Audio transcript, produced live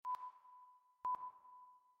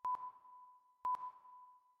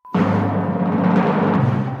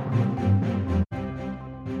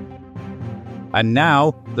And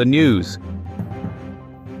now, the news.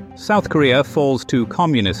 South Korea falls to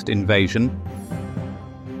communist invasion.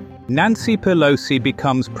 Nancy Pelosi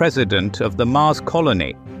becomes president of the Mars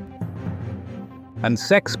colony. And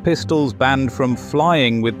Sex Pistols banned from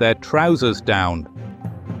flying with their trousers down.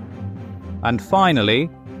 And finally,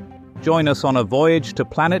 join us on a voyage to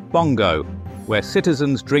Planet Bongo, where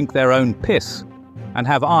citizens drink their own piss and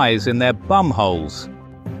have eyes in their bumholes.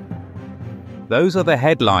 Those are the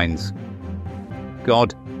headlines.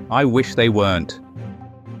 God, I wish they weren't.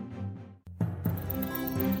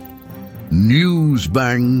 News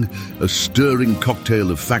Bang, a stirring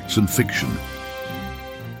cocktail of facts and fiction.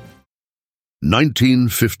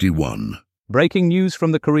 1951. Breaking news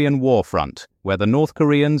from the Korean War front, where the North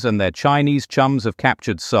Koreans and their Chinese chums have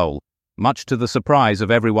captured Seoul, much to the surprise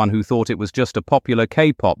of everyone who thought it was just a popular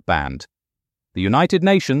K-pop band. The United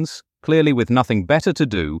Nations, clearly with nothing better to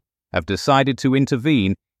do, have decided to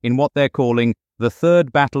intervene in what they're calling the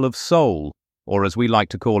Third Battle of Seoul, or as we like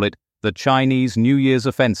to call it, the Chinese New Year's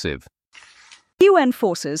Offensive. UN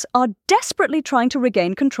forces are desperately trying to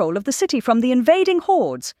regain control of the city from the invading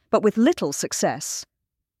hordes, but with little success.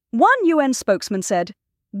 One UN spokesman said,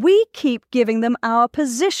 "We keep giving them our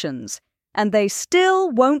positions, and they still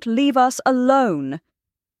won't leave us alone."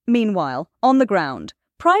 Meanwhile, on the ground,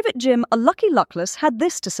 Private Jim, a lucky luckless, had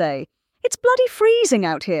this to say, "It's bloody freezing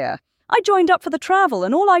out here. I joined up for the travel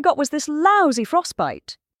and all I got was this lousy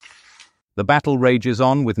frostbite." The battle rages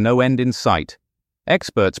on with no end in sight.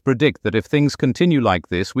 Experts predict that if things continue like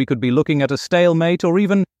this, we could be looking at a stalemate or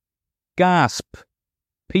even, gasp,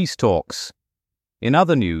 peace talks. In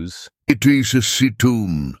other news, It is a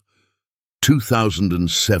situm.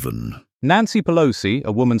 2007. Nancy Pelosi,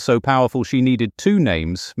 a woman so powerful she needed two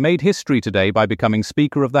names, made history today by becoming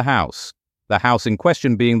Speaker of the House. The House in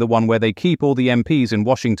question being the one where they keep all the MPs in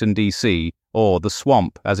Washington, D.C., or the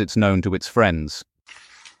swamp as it's known to its friends.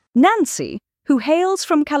 Nancy, who hails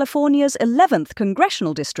from California's 11th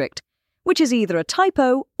congressional district, which is either a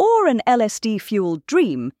typo or an LSD-fueled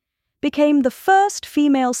dream, became the first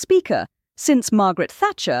female speaker since Margaret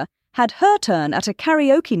Thatcher had her turn at a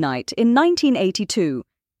karaoke night in 1982.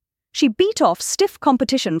 She beat off stiff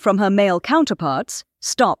competition from her male counterparts,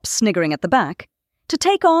 stop sniggering at the back, to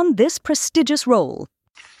take on this prestigious role.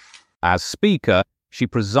 As Speaker, she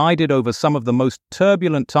presided over some of the most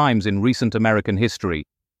turbulent times in recent American history.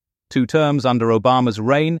 2 terms under Obama's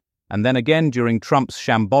reign, and then again during Trump's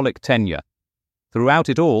shambolic tenure. Throughout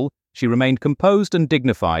it all, she remained composed and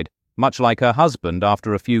dignified, much like her husband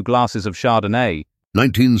after a few glasses of Chardonnay.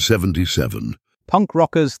 1977. Punk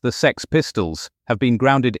rockers the Sex Pistols have been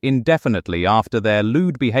grounded indefinitely after their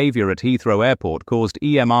lewd behavior at Heathrow Airport caused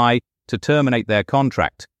EMI to terminate their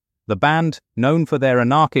contract. The band, known for their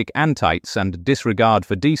anarchic antites and disregard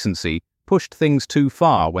for decency, pushed things too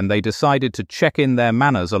far when they decided to check in their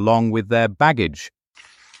manners along with their baggage.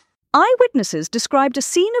 Eyewitnesses described a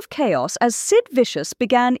scene of chaos as Sid Vicious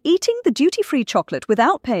began eating the duty-free chocolate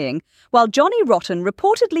without paying, while Johnny Rotten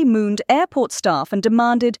reportedly mooned airport staff and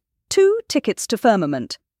demanded 2 tickets to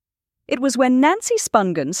Firmament. It was when Nancy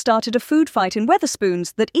Spungen started a food fight in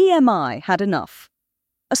Wetherspoons that EMI had enough.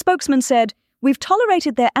 A spokesman said, "We've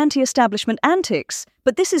tolerated their anti-establishment antics,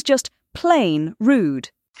 but this is just plain rude."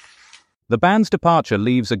 The band's departure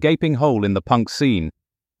leaves a gaping hole in the punk scene,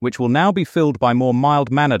 which will now be filled by more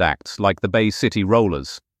mild-mannered acts like the Bay City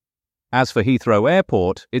Rollers. As for Heathrow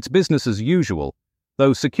Airport, it's business as usual,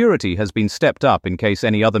 though security has been stepped up in case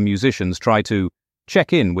any other musicians try to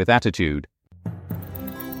check in with attitude.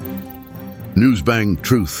 Newsbang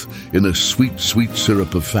truth in a sweet, sweet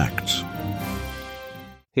syrup of facts.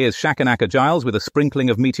 Here's Shakanaka Giles with a sprinkling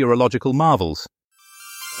of meteorological marvels.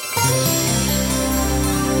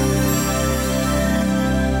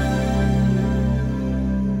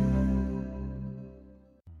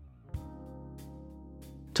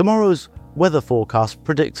 Tomorrow's weather forecast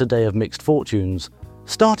predicts a day of mixed fortunes,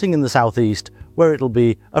 starting in the southeast, where it'll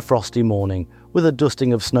be a frosty morning with a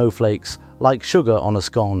dusting of snowflakes like sugar on a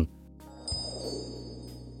scone.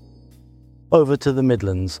 Over to the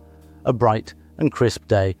Midlands, a bright and crisp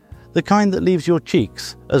day, the kind that leaves your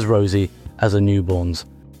cheeks as rosy as a newborn's.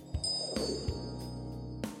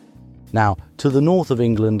 Now, to the north of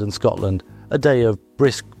England and Scotland, a day of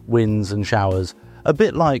brisk winds and showers, a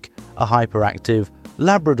bit like a hyperactive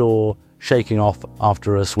Labrador shaking off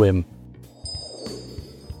after a swim.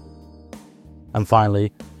 And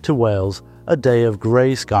finally, to Wales, a day of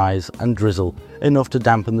grey skies and drizzle, enough to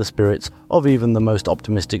dampen the spirits of even the most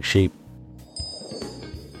optimistic sheep.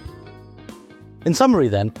 In summary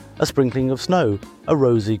then, a sprinkling of snow, a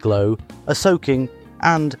rosy glow, a soaking,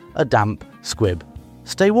 and a damp squib.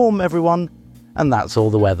 Stay warm, everyone, and that's all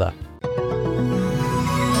the weather.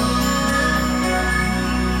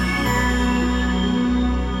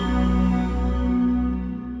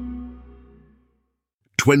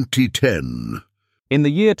 2010. In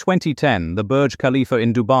the year 2010, the Burj Khalifa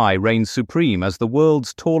in Dubai reigns supreme as the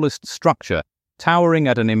world's tallest structure, towering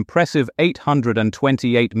at an impressive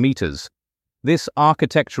 828 meters. This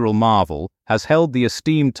architectural marvel has held the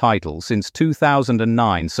esteemed title since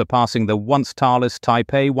 2009, surpassing the once starless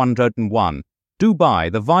Taipei 101.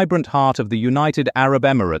 Dubai, the vibrant heart of the United Arab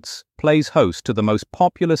Emirates, plays host to the most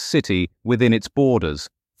populous city within its borders,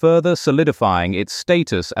 further solidifying its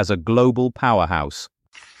status as a global powerhouse.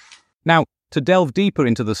 Now, to delve deeper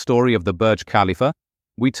into the story of the Burj Khalifa,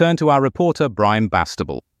 we turn to our reporter Brian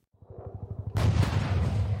Bastable.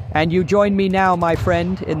 And you join me now, my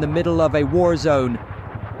friend, in the middle of a war zone.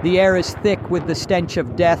 The air is thick with the stench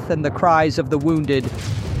of death and the cries of the wounded.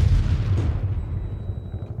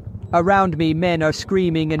 Around me, men are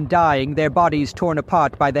screaming and dying, their bodies torn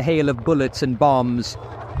apart by the hail of bullets and bombs.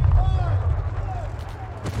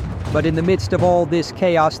 But in the midst of all this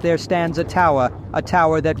chaos, there stands a tower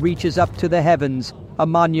that reaches up to the heavens, a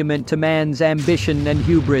monument to man's ambition and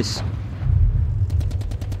hubris.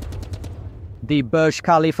 The Burj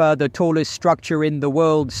Khalifa, the tallest structure in the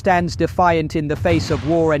world, stands defiant in the face of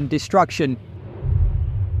war and destruction.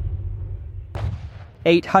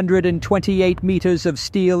 828 meters of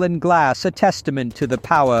steel and glass, a testament to the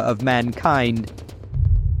power of mankind.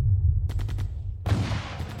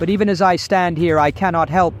 But even as I stand here, I cannot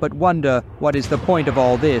help but wonder, what is the point of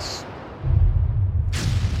all this?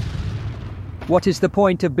 What is the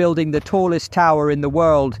point of building the tallest tower in the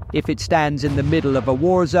world if it stands in the middle of a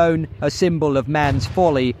war zone, a symbol of man's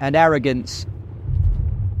folly and arrogance?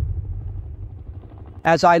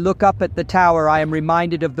 As I look up at the tower, I am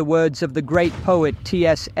reminded of the words of the great poet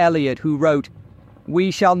T.S. Eliot, who wrote,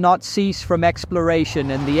 "We shall not cease from exploration,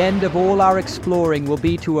 and the end of all our exploring will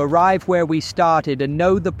be to arrive where we started and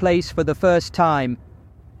know the place for the first time."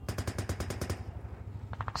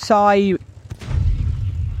 Sigh.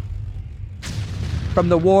 From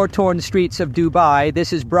the war-torn streets of Dubai,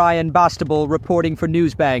 this is Brian Bastable reporting for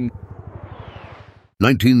Newsbang.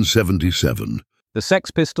 1977. The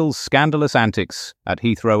Sex Pistols' scandalous antics at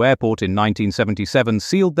Heathrow Airport in 1977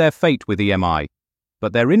 sealed their fate with EMI,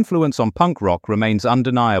 but their influence on punk rock remains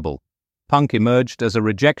undeniable. Punk emerged as a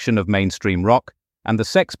rejection of mainstream rock, and the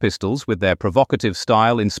Sex Pistols, with their provocative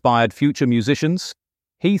style, inspired future musicians.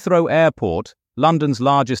 Heathrow Airport, London's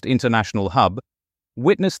largest international hub,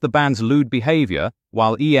 witnessed the band's lewd behavior,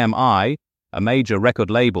 while EMI, a major record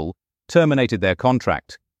label, terminated their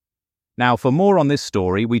contract. Now, for more on this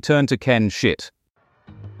story, we turn to Ken Shit.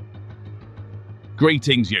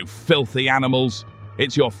 Greetings, you filthy animals.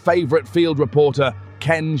 It's your favourite field reporter,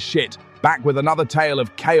 Ken Shit, back with another tale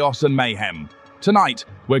of chaos and mayhem. Tonight,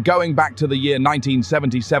 we're going back to the year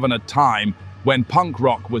 1977, a time when punk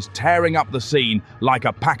rock was tearing up the scene like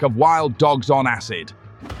a pack of wild dogs on acid.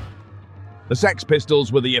 The Sex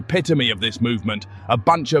Pistols were the epitome of this movement, a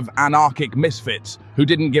bunch of anarchic misfits who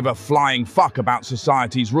didn't give a flying fuck about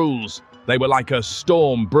society's rules. They were like a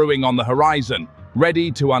storm brewing on the horizon,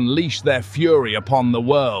 ready to unleash their fury upon the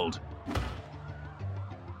world.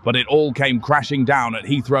 But it all came crashing down at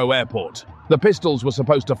Heathrow Airport. The Pistols were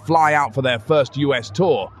supposed to fly out for their first US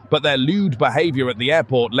tour, but their lewd behavior at the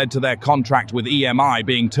airport led to their contract with EMI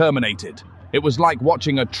being terminated. It was like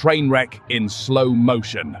watching a train wreck in slow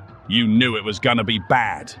motion. You knew it was gonna be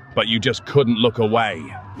bad, but you just couldn't look away.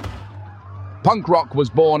 Punk rock was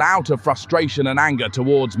born out of frustration and anger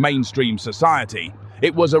towards mainstream society.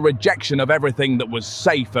 It was a rejection of everything that was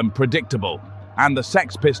safe and predictable, and the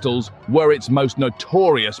Sex Pistols were its most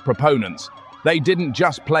notorious proponents. They didn't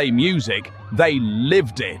just play music, they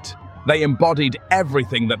lived it. They embodied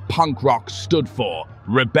everything that punk rock stood for: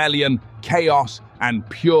 rebellion, chaos, and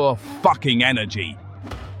pure fucking energy.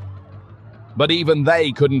 But even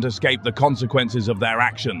they couldn't escape the consequences of their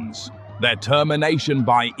actions. Their termination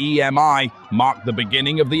by EMI marked the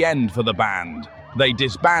beginning of the end for the band. They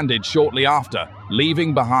disbanded shortly after,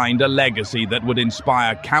 leaving behind a legacy that would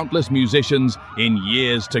inspire countless musicians in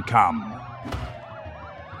years to come.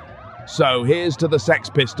 So here's to the Sex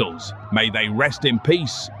Pistols. May they rest in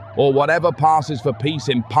peace, or whatever passes for peace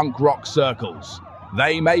in punk rock circles.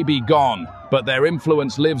 They may be gone, but their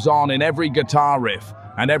influence lives on in every guitar riff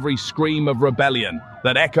and every scream of rebellion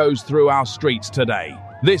that echoes through our streets today.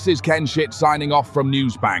 This is Ken Shit signing off from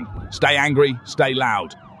Newsbang. Stay angry, stay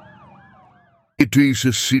loud. It is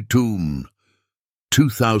a Situn,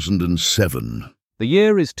 2007. The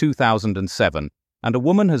year is 2007, and a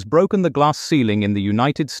woman has broken the glass ceiling in the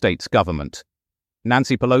United States government.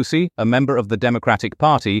 Nancy Pelosi, a member of the Democratic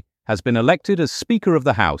Party, has been elected as Speaker of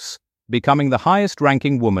the House, becoming the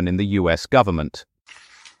highest-ranking woman in the U.S. government.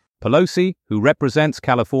 Pelosi, who represents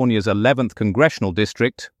California's 11th congressional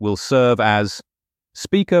district, will serve as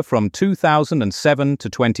Speaker from 2007 to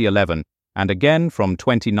 2011, and again from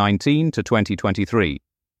 2019 to 2023.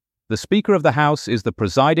 The Speaker of the House is the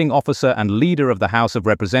presiding officer and leader of the House of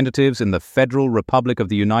Representatives in the Federal Republic of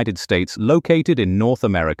the United States, located in North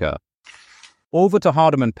America. Over to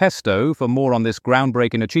Hardeman Pesto for more on this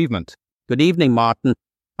groundbreaking achievement. Good evening, Martin.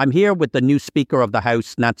 I'm here with the new Speaker of the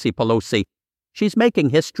House, Nancy Pelosi. She's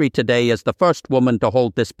making history today as the first woman to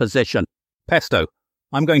hold this position. Pesto,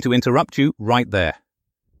 I'm going to interrupt you right there.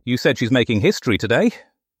 You said she's making history today.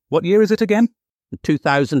 What year is it again?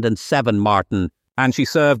 2007, Martin. And she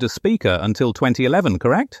served as Speaker until 2011,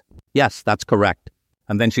 correct? Yes, that's correct.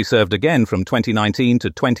 And then she served again from 2019 to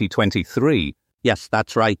 2023. Yes,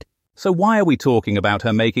 that's right. So why are we talking about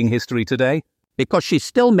her making history today? Because she's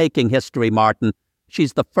still making history, Martin.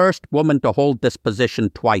 She's the first woman to hold this position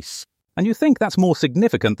twice. And you think that's more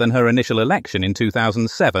significant than her initial election in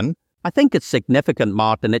 2007? I think it's significant,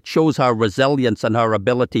 Martin. It shows her resilience and her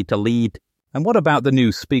ability to lead. And what about the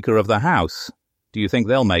new Speaker of the House? Do you think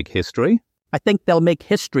they'll make history? I think they'll make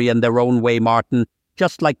history in their own way, Martin,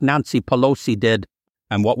 just like Nancy Pelosi did.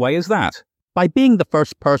 And what way is that? By being the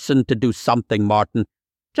first person to do something, Martin,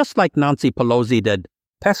 just like Nancy Pelosi did.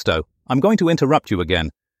 Pesto, I'm going to interrupt you again.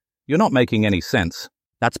 You're not making any sense.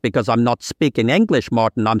 That's because I'm not speaking English,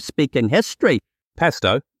 Martin. I'm speaking history.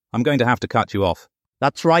 Pesto, I'm going to have to cut you off.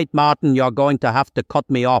 That's right, Martin. You're going to have to cut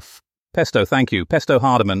me off. Pesto, thank you. Pesto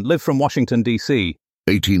Hardeman, live from Washington, D.C.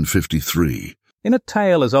 1853. In a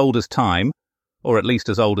tale as old as time, or at least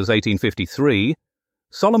as old as 1853,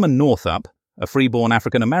 Solomon Northup, a freeborn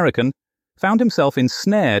African-American, found himself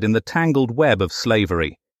ensnared in the tangled web of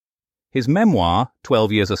slavery. His memoir,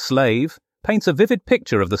 12 Years a Slave, paints a vivid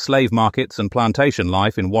picture of the slave markets and plantation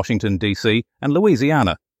life in Washington, D.C. and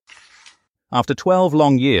Louisiana. After 12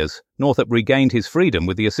 long years, Northup regained his freedom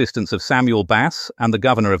with the assistance of Samuel Bass and the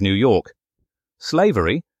governor of New York.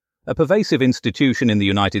 Slavery, a pervasive institution in the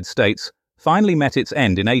United States, finally met its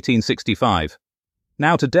end in 1865.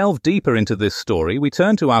 Now, to delve deeper into this story, we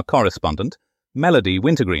turn to our correspondent, Melody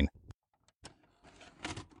Wintergreen.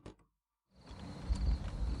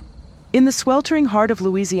 In the sweltering heart of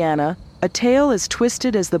Louisiana, a tale as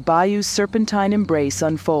twisted as the bayou's serpentine embrace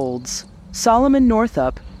unfolds. Solomon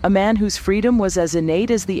Northup, a man whose freedom was as innate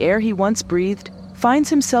as the air he once breathed, finds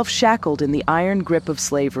himself shackled in the iron grip of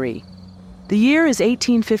slavery. The year is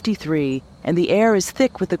 1853, and the air is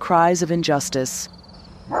thick with the cries of injustice.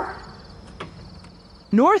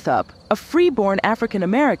 Northup, a freeborn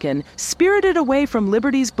African-American, spirited away from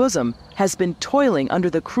liberty's bosom, has been toiling under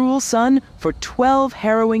the cruel sun for 12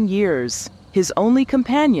 harrowing years. His only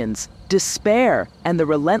companions, despair and the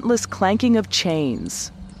relentless clanking of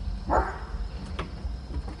chains.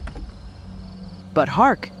 But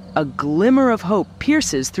hark! A glimmer of hope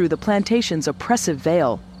pierces through the plantation's oppressive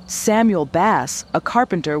veil. Samuel Bass, a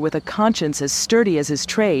carpenter with a conscience as sturdy as his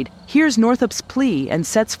trade, hears Northup's plea and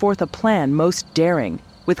sets forth a plan most daring.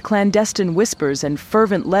 With clandestine whispers and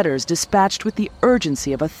fervent letters dispatched with the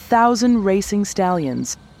urgency of 1,000 racing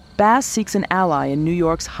stallions, Bass seeks an ally in New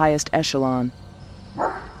York's highest echelon.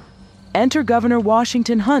 Enter Governor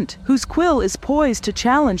Washington Hunt, whose quill is poised to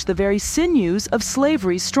challenge the very sinews of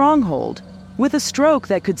slavery's stronghold. With a stroke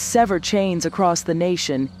that could sever chains across the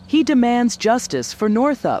nation, he demands justice for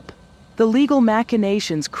Northup. The legal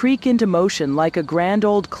machinations creak into motion like a grand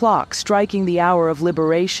old clock striking the hour of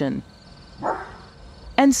liberation.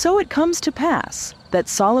 And so it comes to pass that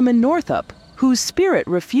Solomon Northup, whose spirit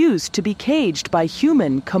refused to be caged by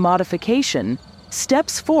human commodification,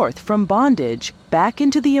 steps forth from bondage back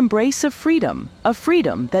into the embrace of freedom, a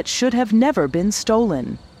freedom that should have never been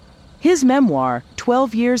stolen. His memoir,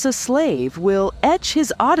 12 Years a Slave, will etch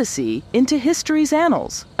his odyssey into history's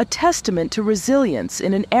annals, a testament to resilience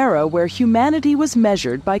in an era where humanity was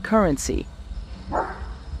measured by currency.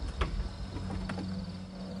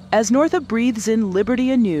 As Northup breathes in liberty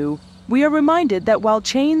anew, we are reminded that while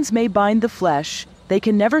chains may bind the flesh, they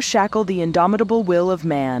can never shackle the indomitable will of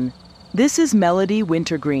man. This is Melody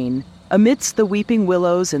Wintergreen, amidst the weeping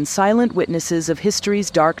willows and silent witnesses of history's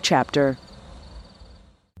dark chapter.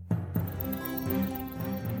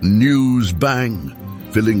 News bang,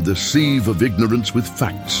 filling the sieve of ignorance with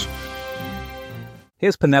facts.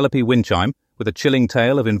 Here's Penelope Winchime with a chilling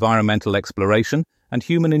tale of environmental exploration and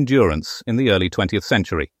human endurance in the early 20th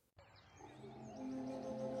century.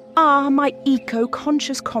 Ah, my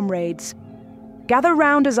eco-conscious comrades. Gather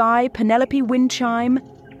round as I, Penelope Winchime,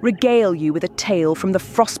 regale you with a tale from the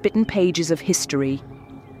frostbitten pages of history.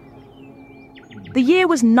 The year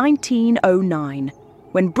was 1909,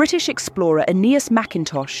 when British explorer Aeneas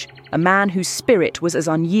Macintosh, a man whose spirit was as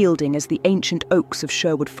unyielding as the ancient oaks of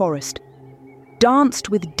Sherwood Forest, danced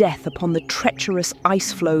with death upon the treacherous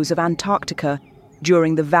ice floes of Antarctica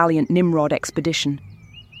during the valiant Nimrod expedition.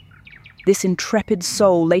 This intrepid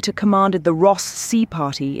soul later commanded the Ross Sea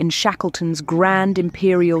Party in Shackleton's grand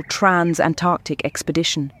imperial trans-Antarctic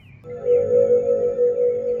expedition.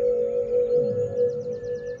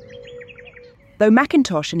 Though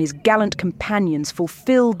Macintosh and his gallant companions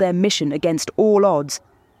fulfilled their mission against all odds,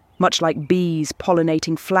 much like bees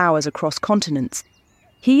pollinating flowers across continents,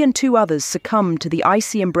 he and 2 others succumbed to the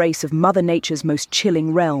icy embrace of Mother Nature's most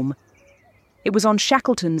chilling realm. It was on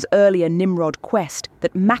Shackleton's earlier Nimrod quest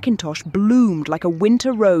that Macintosh bloomed like a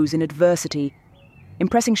winter rose in adversity,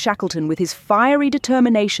 impressing Shackleton with his fiery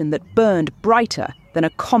determination that burned brighter than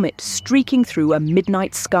a comet streaking through a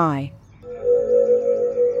midnight sky.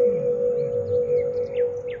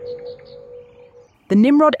 The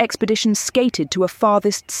Nimrod expedition skated to a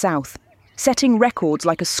farthest south, setting records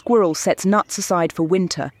like a squirrel sets nuts aside for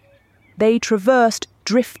winter. They traversed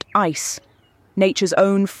drift ice, nature's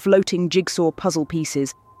own floating jigsaw puzzle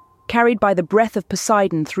pieces, carried by the breath of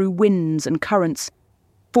Poseidon through winds and currents,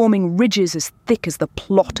 forming ridges as thick as the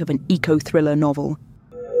plot of an eco-thriller novel.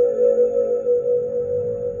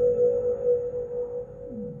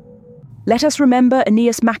 Let us remember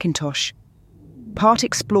Aeneas Macintosh, part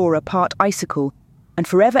explorer, part icicle, and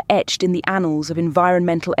forever etched in the annals of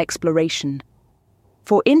environmental exploration.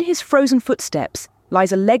 For in his frozen footsteps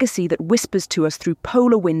lies a legacy that whispers to us through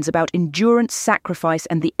polar winds about endurance, sacrifice,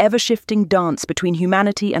 and the ever-shifting dance between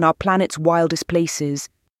humanity and our planet's wildest places.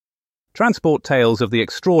 Transport tales of the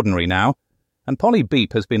extraordinary now, and Polly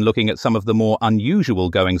Beep has been looking at some of the more unusual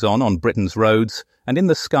goings-on Britain's roads and in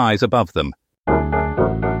the skies above them.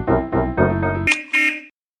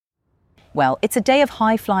 Well, it's a day of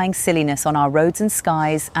high-flying silliness on our roads and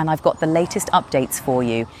skies, and I've got the latest updates for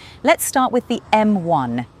you. Let's start with the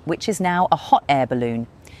M1, which is now a hot air balloon.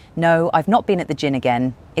 No, I've not been at the gin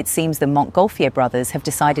again. It seems the Montgolfier brothers have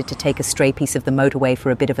decided to take a stray piece of the motorway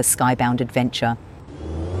for a bit of a skybound adventure.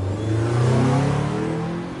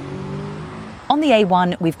 On the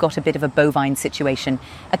A1, we've got a bit of a bovine situation.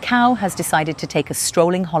 A cow has decided to take a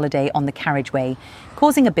strolling holiday on the carriageway,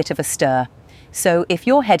 causing a bit of a stir. So if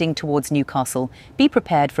you're heading towards Newcastle, be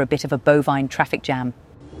prepared for a bit of a bovine traffic jam.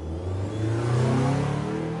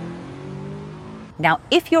 Now,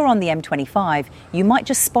 if you're on the M25, you might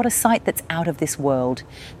just spot a sight that's out of this world.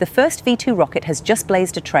 The first V2 rocket has just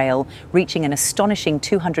blazed a trail, reaching an astonishing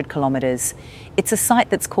 200 kilometres. It's a sight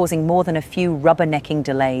that's causing more than a few rubbernecking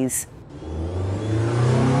delays.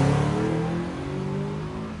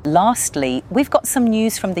 Lastly, we've got some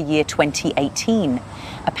news from the year 2018.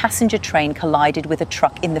 A passenger train collided with a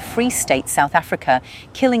truck in the Free State, South Africa,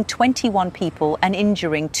 killing 21 people and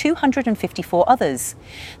injuring 254 others.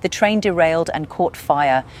 The train derailed and caught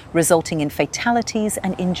fire, resulting in fatalities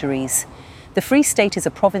and injuries. The Free State is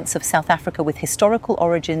a province of South Africa with historical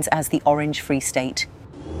origins as the Orange Free State.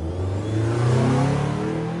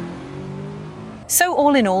 So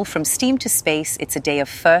all in all, from steam to space, it's a day of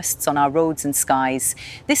firsts on our roads and skies.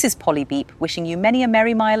 This is Polly Beep, wishing you many a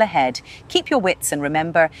merry mile ahead. Keep your wits and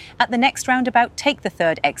remember, at the next roundabout, take the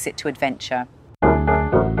third exit to adventure.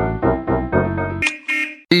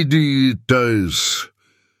 It does.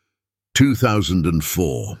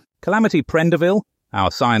 2004. Calamity Prendeville,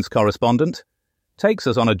 our science correspondent, takes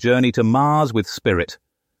us on a journey to Mars with Spirit,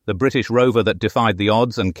 the British rover that defied the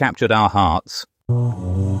odds and captured our hearts.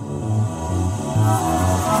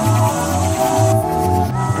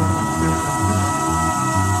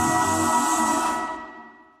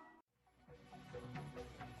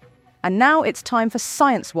 And now it's time for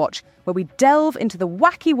Science Watch, where we delve into the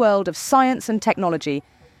wacky world of science and technology.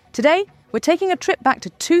 Today, we're taking a trip back to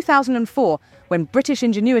 2004, when British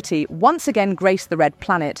ingenuity once again graced the Red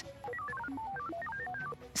Planet.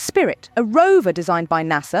 Spirit, a rover designed by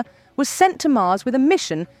NASA, was sent to Mars with a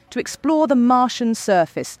mission to explore the Martian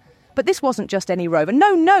surface. But this wasn't just any rover.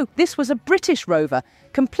 No, this was a British rover,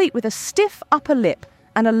 complete with a stiff upper lip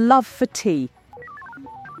and a love for tea.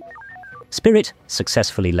 Spirit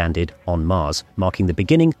successfully landed on Mars, marking the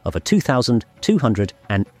beginning of a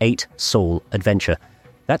 2,208 Seoul adventure.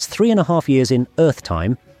 That's 3.5 years in Earth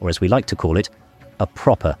time, or as we like to call it, a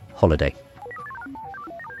proper holiday.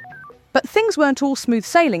 But things weren't all smooth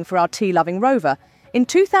sailing for our tea-loving rover. In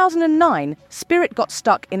 2009, Spirit got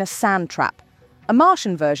stuck in a sand trap, a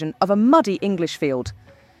Martian version of a muddy English field.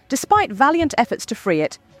 Despite valiant efforts to free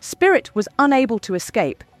it, Spirit was unable to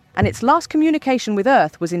escape, and its last communication with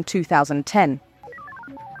Earth was in 2010.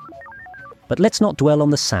 But let's not dwell on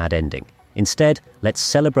the sad ending. Instead, let's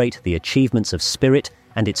celebrate the achievements of Spirit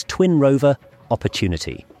and its twin rover,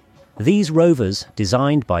 Opportunity. These rovers,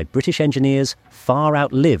 designed by British engineers, far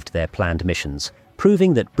outlived their planned missions,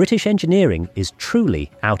 proving that British engineering is truly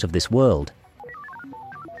out of this world.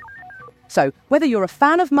 So, whether you're a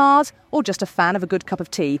fan of Mars or just a fan of a good cup of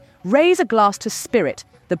tea, raise a glass to Spirit,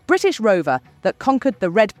 the British rover that conquered the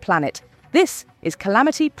Red Planet. This is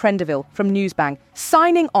Calamity Prendeville from Newsbang,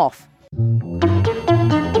 signing off.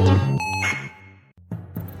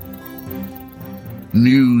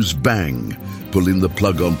 News bang. Pulling the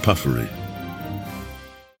plug on puffery.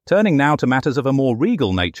 Turning now to matters of a more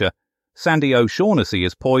regal nature, Sandy O'Shaughnessy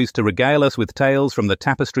is poised to regale us with tales from the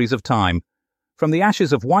tapestries of time, from the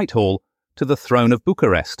ashes of Whitehall to the throne of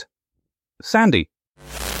Bucharest. Sandy.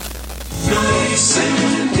 Nice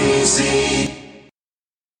and easy.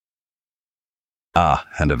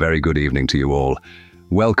 And a very good evening to you all.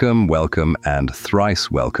 Welcome, welcome, and thrice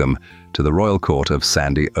welcome to the Royal Court of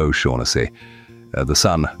Sandy O'Shaughnessy. The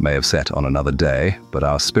sun may have set on another day, but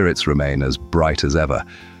our spirits remain as bright as ever.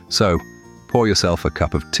 So, pour yourself a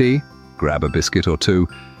cup of tea, grab a biscuit or two,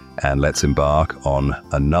 and let's embark on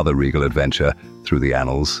another regal adventure through the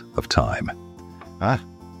annals of time.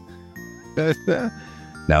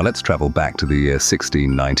 Now let's travel back to the year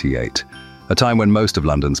 1698, a time when most of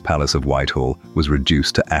London's Palace of Whitehall was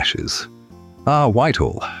reduced to ashes.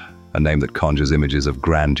 Whitehall, a name that conjures images of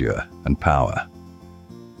grandeur and power.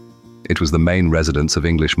 It was the main residence of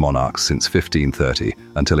English monarchs since 1530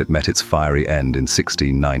 until it met its fiery end in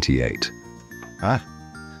 1698.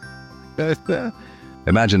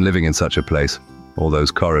 Imagine living in such a place, all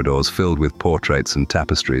those corridors filled with portraits and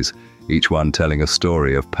tapestries, each one telling a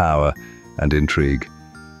story of power and intrigue.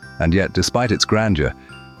 And yet, despite its grandeur,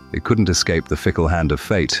 it couldn't escape the fickle hand of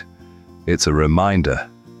fate. It's a reminder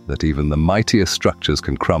that even the mightiest structures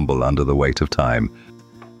can crumble under the weight of time.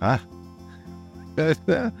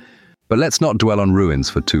 But let's not dwell on ruins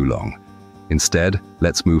for too long. Instead,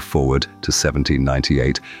 let's move forward to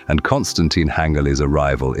 1798 and Constantine Hangeli's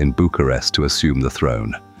arrival in Bucharest to assume the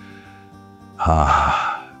throne.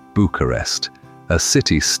 Bucharest, a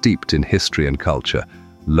city steeped in history and culture,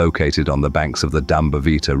 located on the banks of the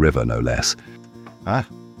Dambavita River, no less.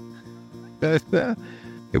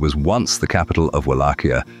 It was once the capital of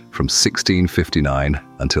Wallachia from 1659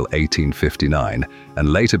 until 1859, and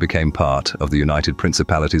later became part of the United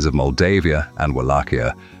Principalities of Moldavia and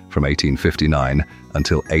Wallachia from 1859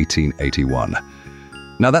 until 1881.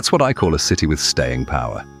 Now that's what I call a city with staying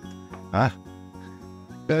power.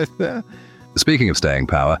 Speaking of staying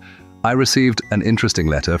power, I received an interesting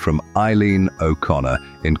letter from Eileen O'Connor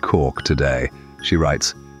in Cork today. She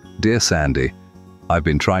writes, "Dear Sandy, I've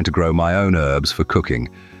been trying to grow my own herbs for cooking,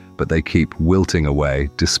 but they keep wilting away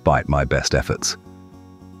despite my best efforts."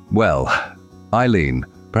 Well, Eileen,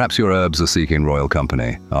 perhaps your herbs are seeking royal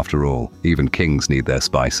company. After all, even kings need their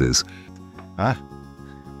spices.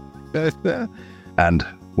 And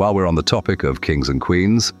while we're on the topic of kings and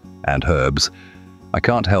queens and herbs, I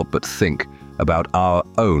can't help but think about our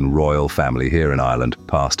own royal family here in Ireland,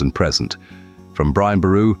 past and present. From Brian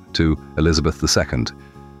Boru to Elizabeth II.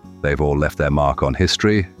 They've all left their mark on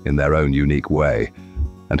history in their own unique way.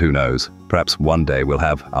 And who knows, perhaps one day we'll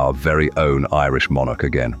have our very own Irish monarch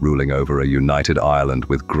again, ruling over a united Ireland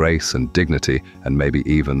with grace and dignity and maybe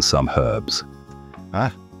even some herbs.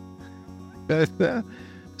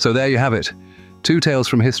 So there you have it. Two tales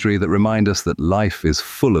from history that remind us that life is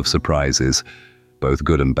full of surprises, both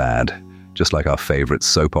good and bad, just like our favourite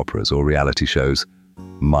soap operas or reality shows,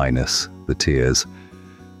 minus the tears.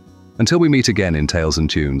 Until we meet again in Tales and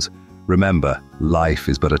Tunes, remember, life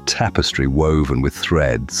is but a tapestry woven with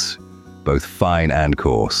threads, both fine and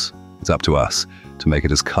coarse. It's up to us to make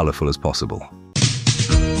it as colourful as possible.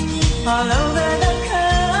 All over the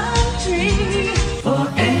country, for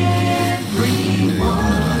everyone.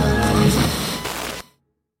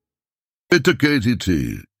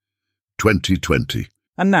 Itakeiti 2020.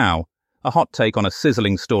 And now, a hot take on a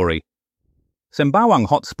sizzling story. Sembawang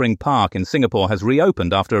Hot Spring Park in Singapore has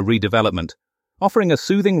reopened after a redevelopment, offering a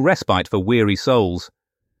soothing respite for weary souls.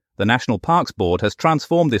 The National Parks Board has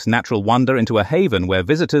transformed this natural wonder into a haven where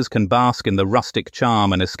visitors can bask in the rustic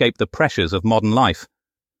charm and escape the pressures of modern life.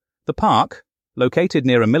 The park, located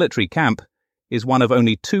near a military camp, is one of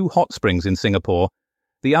only 2 hot springs in Singapore,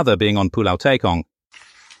 the other being on Pulau Tekong.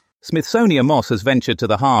 Smithsonian Moss has ventured to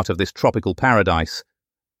the heart of this tropical paradise.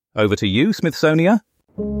 Over to you, Smithsonian.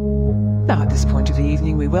 Now, at this point of the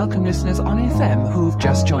evening, we welcome listeners on FM who've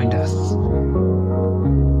just joined us.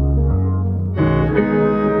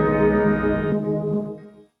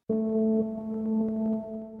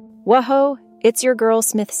 Whoa, it's your girl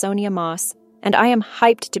Smithsonian Moss, and I am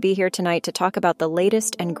hyped to be here tonight to talk about the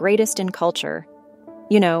latest and greatest in culture.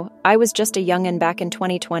 You know, I was just a youngin' back in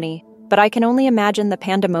 2020, but I can only imagine the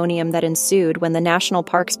pandemonium that ensued when the National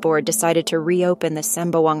Parks Board decided to reopen the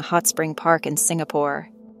Sembawang Hot Spring Park in Singapore.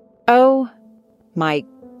 Oh my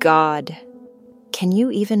God. Can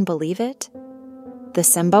you even believe it? The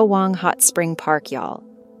Sembawang Hot Spring Park, y'all.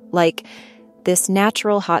 Like, this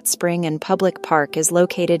natural hot spring and public park is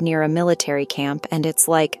located near a military camp, and it's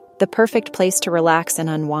like the perfect place to relax and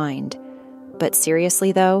unwind. But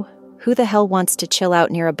seriously though, who the hell wants to chill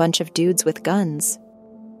out near a bunch of dudes with guns?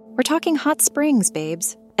 We're talking hot springs,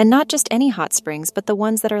 babes. And not just any hot springs, but the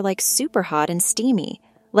ones that are like super hot and steamy.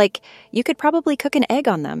 Like, you could probably cook an egg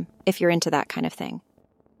on them if you're into that kind of thing.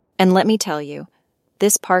 And let me tell you,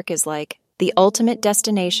 this park is like the ultimate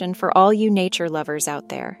destination for all you nature lovers out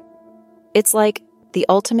there. It's like the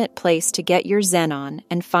ultimate place to get your zen on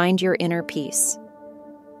and find your inner peace.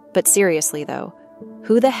 But seriously though,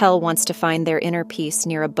 who the hell wants to find their inner peace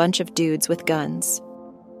near a bunch of dudes with guns?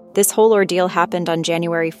 This whole ordeal happened on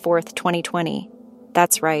January 4th, 2020.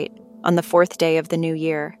 That's right, on the 4th day of the new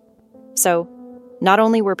year. So, not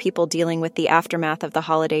only were people dealing with the aftermath of the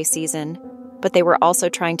holiday season, but they were also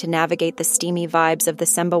trying to navigate the steamy vibes of the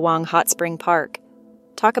Sembawang Hot Spring Park.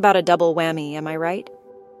 Talk about a double whammy, am I right?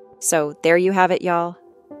 So there you have it, y'all.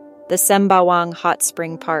 The Sembawang Hot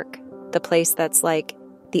Spring Park, the place that's like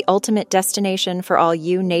the ultimate destination for all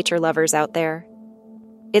you nature lovers out there.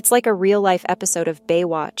 It's like a real-life episode of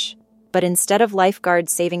Baywatch, but instead of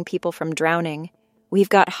lifeguards saving people from drowning, we've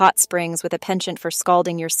got hot springs with a penchant for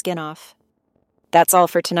scalding your skin off. That's all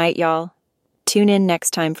for tonight, y'all. Tune in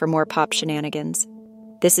next time for more pop shenanigans.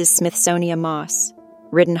 This is Smithsonian Moss,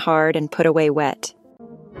 ridden hard and put away wet.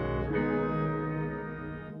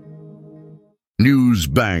 News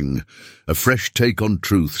Bang, a fresh take on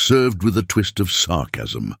truth served with a twist of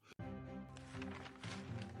sarcasm.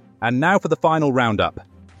 And now for the final roundup.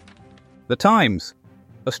 The Times,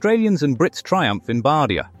 Australians and Brits triumph in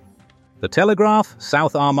Bardia. The Telegraph,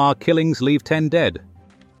 South Armagh killings leave 10 dead.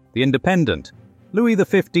 The Independent, Louis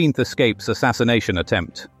XV escapes assassination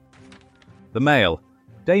attempt. The Mail,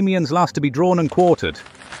 Damien's last to be drawn and quartered.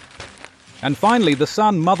 And finally, The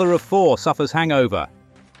Sun, mother of 4, suffers hangover.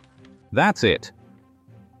 That's it.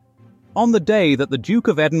 On the day that the Duke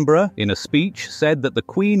of Edinburgh, in a speech, said that the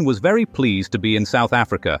Queen was very pleased to be in South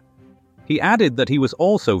Africa, he added that he was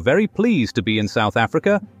also very pleased to be in South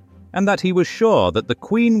Africa, and that he was sure that the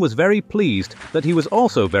Queen was very pleased that he was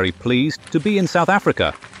also very pleased to be in South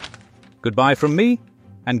Africa. Goodbye from me,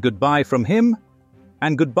 and goodbye from him,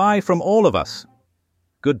 and goodbye from all of us.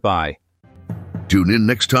 Goodbye. Tune in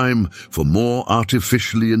next time for more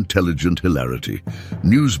artificially intelligent hilarity.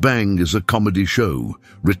 News Bang is a comedy show,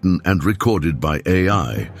 written and recorded by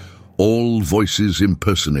AI. All voices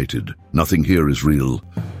impersonated. Nothing here is real.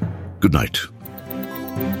 Good night.